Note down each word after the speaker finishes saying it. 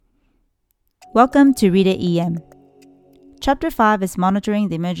Welcome to Read It EM. Chapter 5 is Monitoring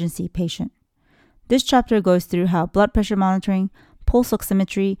the Emergency Patient. This chapter goes through how blood pressure monitoring, pulse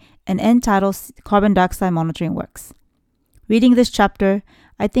oximetry, and end-tidal carbon dioxide monitoring works. Reading this chapter,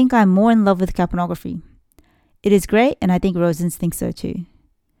 I think I'm more in love with capnography. It is great, and I think Rosens thinks so too.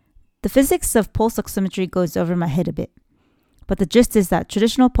 The physics of pulse oximetry goes over my head a bit, but the gist is that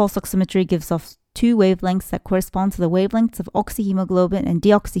traditional pulse oximetry gives off two wavelengths that correspond to the wavelengths of oxyhemoglobin and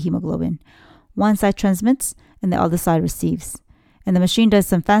deoxyhemoglobin. One side transmits and the other side receives. And the machine does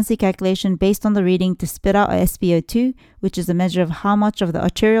some fancy calculation based on the reading to spit out a SpO2, which is a measure of how much of the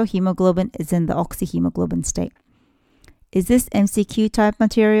arterial hemoglobin is in the oxyhemoglobin state. Is this MCQ type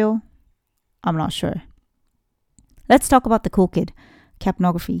material? I'm not sure. Let's talk about the cool kid,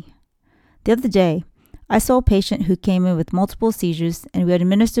 capnography. The other day, I saw a patient who came in with multiple seizures and we had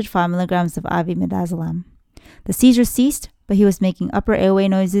administered 5 milligrams of IV midazolam. The seizures ceased, but he was making upper airway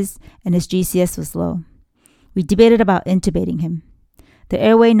noises and his GCS was low. We debated about intubating him. The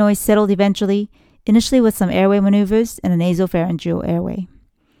airway noise settled eventually, initially with some airway maneuvers and a nasopharyngeal airway.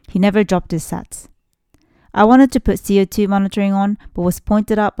 He never dropped his SATs. I wanted to put CO2 monitoring on, but was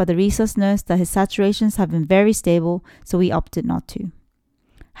pointed out by the resource nurse that his saturations have been very stable, so we opted not to.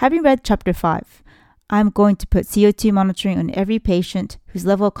 Having read Chapter 5, I'm going to put CO2 monitoring on every patient whose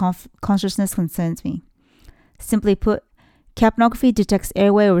level of consciousness concerns me. Simply put, capnography detects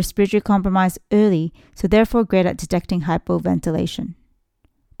airway or respiratory compromise early, so therefore great at detecting hypoventilation.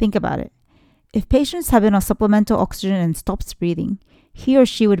 Think about it. If patients have been on supplemental oxygen and stops breathing, he or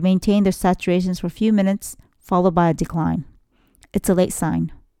she would maintain their saturations for a few minutes, followed by a decline. It's a late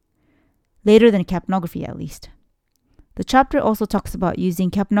sign. Later than capnography, at least. The chapter also talks about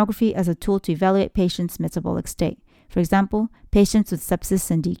using capnography as a tool to evaluate patients' metabolic state. For example, patients with sepsis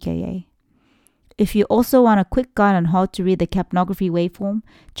and DKA. If you also want a quick guide on how to read the capnography waveform,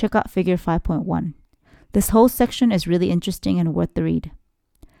 check out Figure 5.1. This whole section is really interesting and worth the read.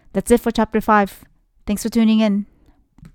 That's it for Chapter 5. Thanks for tuning in.